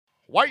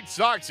White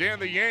Sox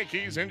and the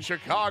Yankees in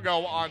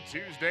Chicago on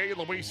Tuesday.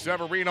 Luis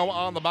Severino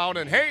on the mound.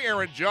 And hey,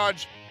 Aaron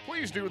Judge,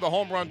 please do the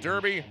home run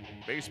derby.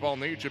 Baseball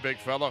needs you, big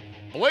fella.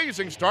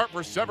 Blazing start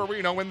for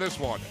Severino in this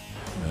one.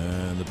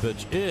 And the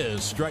pitch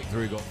is strike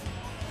three.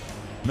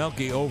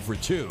 Melky 0 for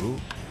 2.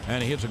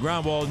 And he hits a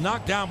ground ball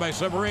knocked down by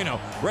Severino.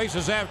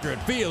 Races after it.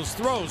 Fields,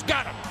 throws,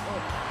 got him.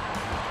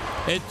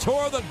 It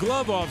tore the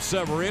glove off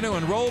Severino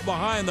and rolled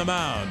behind the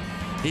mound.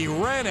 He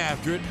ran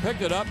after it,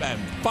 picked it up, and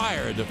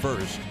fired to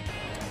first.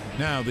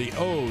 Now the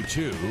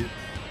 0-2.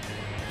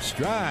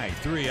 Strike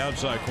three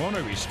outside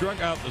corner. He struck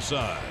out the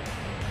side.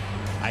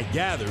 I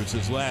gather it's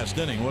his last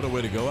inning. What a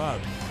way to go out.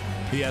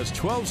 He has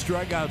 12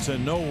 strikeouts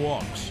and no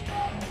walks.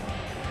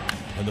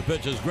 And the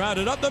pitch is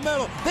grounded up the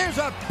middle. There's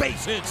a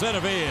base hit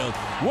center field.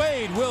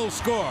 Wade will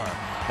score.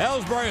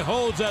 Ellsbury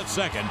holds at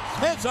second.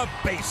 It's a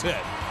base hit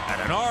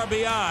and an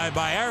RBI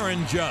by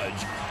Aaron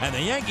Judge. And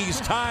the Yankees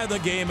tie the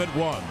game at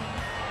 1.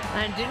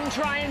 And didn't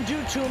try and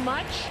do too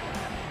much.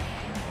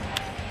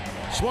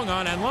 Swung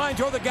on and line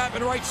toward the gap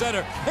in right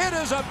center. It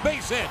is a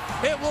base hit.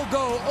 It will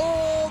go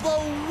all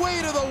the way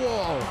to the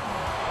wall.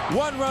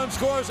 1 run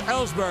scores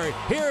Ellsbury.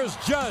 Here's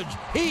Judge.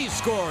 He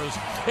scores.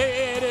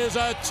 It is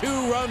a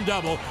 2-run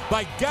double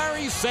by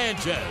Gary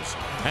Sanchez.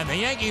 And the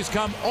Yankees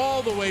come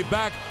all the way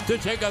back to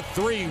take a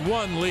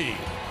 3-1 lead.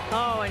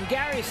 Oh, and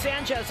Gary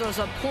Sanchez was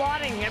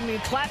applauding,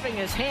 clapping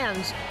his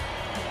hands.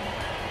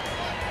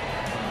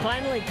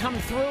 Finally come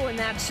through in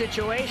that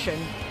situation.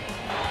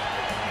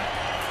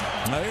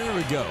 Now here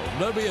we go.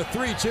 There'll be a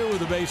 3-2 with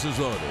the bases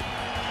loaded.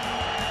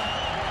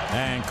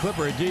 And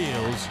Clipper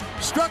deals.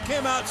 Struck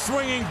him out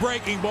swinging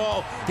breaking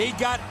ball. He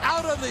got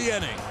out of the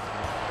inning.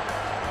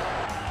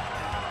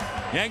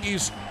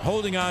 Yankees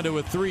holding on to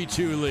a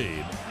 3-2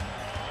 lead.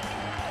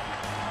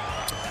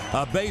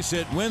 A base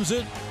hit wins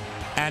it,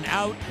 and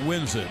out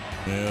wins it.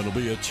 It'll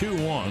be a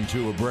 2-1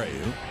 to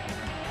Abreu.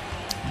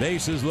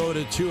 Bases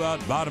loaded, 2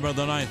 out, bottom of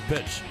the 9th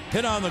pitch.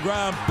 Hit on the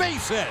ground,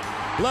 base hit.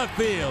 Left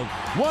field,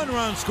 1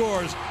 run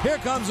scores. Here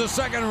comes the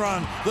 2nd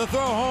run. The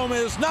throw home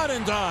is not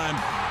in time.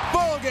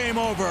 Ball game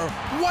over.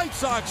 White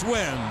Sox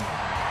win.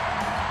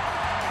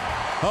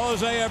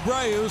 Jose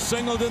Abreu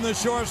singled in the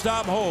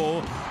shortstop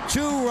hole.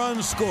 2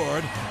 runs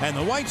scored, and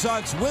the White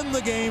Sox win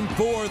the game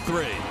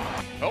 4-3.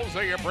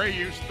 Jose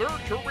Abreu's 3rd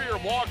career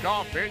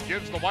walk-off hit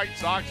gives the White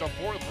Sox a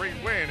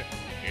 4-3 win.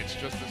 It's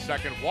just the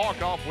 2nd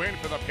walk-off win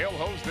for the Pale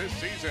Hose this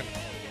season.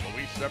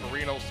 Luis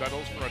Severino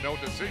settles for a no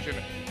decision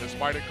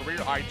despite a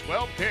career-high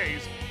 12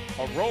 Ks,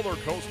 a roller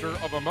coaster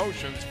of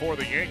emotions for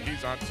the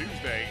Yankees on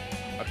Tuesday.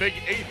 A big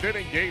 8th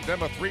inning gave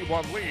them a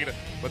 3-1 lead,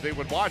 but they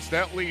would watch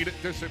that lead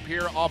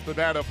disappear off the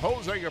bat of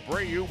Jose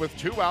Abreu with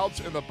 2 outs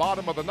in the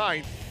bottom of the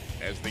 9th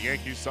as the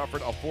Yankees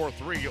suffered a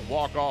 4-3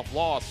 walk-off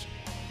loss.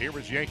 Here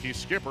is Yankees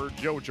skipper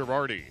Joe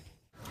Girardi.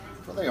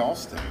 Well, they all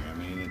sting.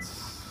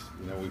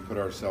 We put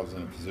ourselves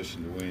in a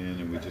position to win,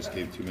 and we just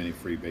gave too many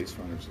free base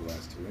runners the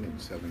last 2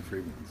 innings, 7 free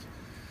runs.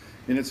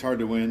 And it's hard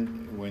to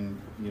win when,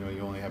 you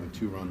only have a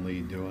 2-run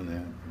lead doing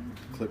that. And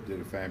Clip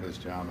did a fabulous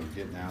job of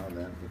getting out of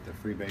that, but the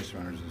free base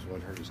runners is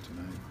what hurt us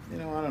tonight.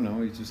 I don't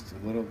know, he's just a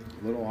little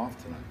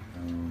off tonight.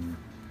 And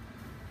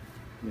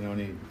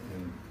he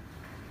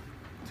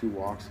 2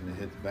 walks and a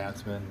hit the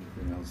batsman,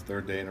 it's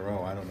 3rd day in a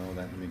row. I don't know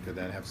that. Could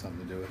that have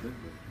something to do with it?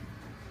 But,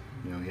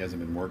 he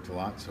hasn't been worked a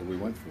lot, so we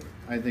went for it.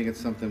 I think it's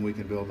something we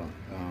can build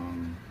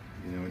on.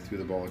 He threw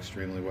the ball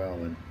extremely well,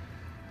 and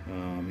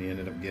he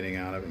ended up getting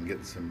out of it and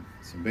getting some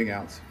big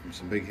outs from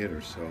some big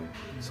hitters, so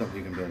something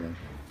you can build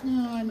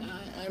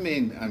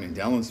on.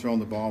 Dellin's throwing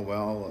the ball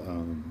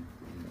well.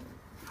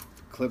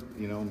 Clip,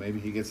 maybe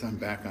he gets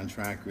back on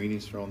track.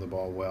 Greeny's throwing the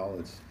ball well.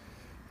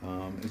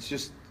 It's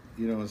just,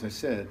 as I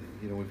said,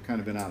 we've kind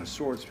of been out of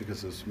sorts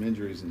because of some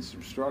injuries and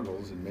some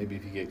struggles, and maybe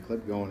if you get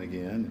Clip going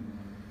again,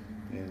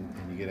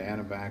 and you get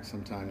Adam back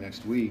sometime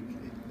next week,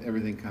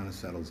 everything kind of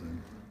settles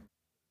in.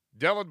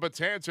 Dellin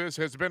Betances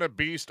has been a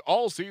beast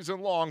all season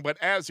long, but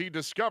as he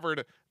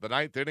discovered, the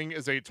 9th inning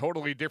is a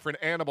totally different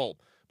animal.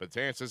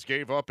 Betances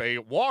gave up a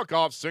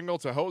walk-off single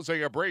to Jose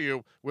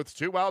Abreu with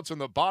 2 outs in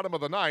the bottom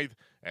of the 9th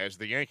as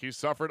the Yankees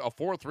suffered a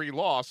 4-3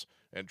 loss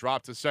and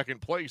dropped to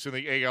 2nd place in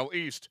the AL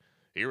East.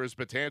 Here is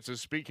Betances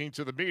speaking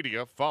to the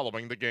media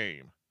following the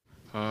game.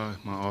 My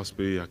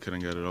off-speed, I couldn't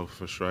get it over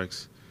for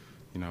strikes.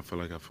 I feel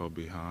like I fell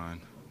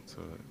behind.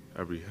 So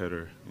every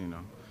hitter,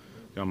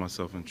 got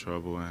myself in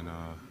trouble and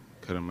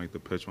couldn't make the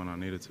pitch when I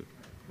needed to.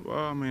 Well,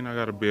 I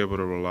got to be able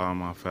to rely on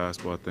my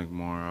fastball, I think,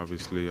 more.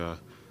 Obviously,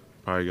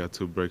 probably got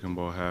too breaking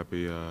ball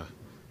happy,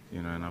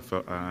 and I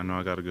know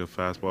I got a good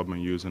fastball. I've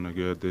been using it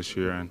good this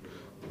year, and,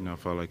 I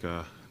felt like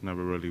I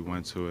never really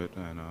went to it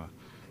and,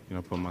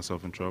 put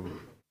myself in trouble.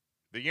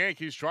 The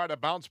Yankees try to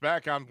bounce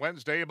back on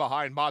Wednesday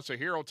behind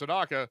Masahiro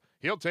Tanaka.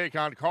 He'll take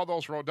on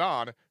Carlos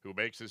Rodon, who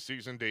makes his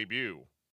season debut.